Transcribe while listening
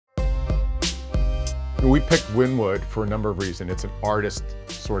We picked Wynwood for a number of reasons. It's an artist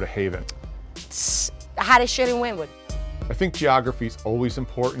sort of haven. It's the hottest shit in Wynwood. I think geography is always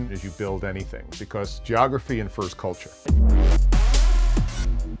important as you build anything because geography infers culture.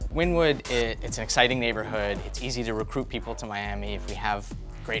 Wynwood, it's an exciting neighborhood. It's easy to recruit people to Miami if we have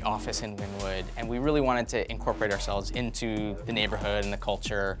a great office in Wynwood. And we really wanted to incorporate ourselves into the neighborhood and the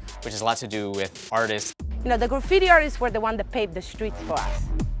culture, which has a lot to do with artists. You know, the graffiti artists were the one that paved the streets for us.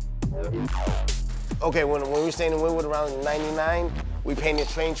 Okay, when we were staying in Wynwood around '99, we painted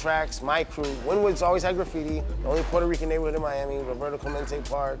train tracks, my crew. Wynwood's always had graffiti. The only Puerto Rican neighborhood in Miami, Roberto Clemente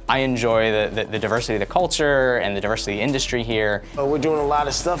Park. I enjoy the diversity of the culture and the diversity of the industry here. We're doing a lot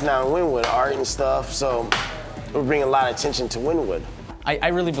of stuff now in Wynwood, art and stuff, so we're bringing a lot of attention to Wynwood. I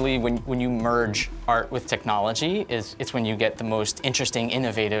really believe when you merge art with technology, it's when you get the most interesting,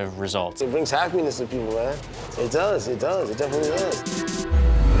 innovative results. It brings happiness to people, man. It does, it definitely does.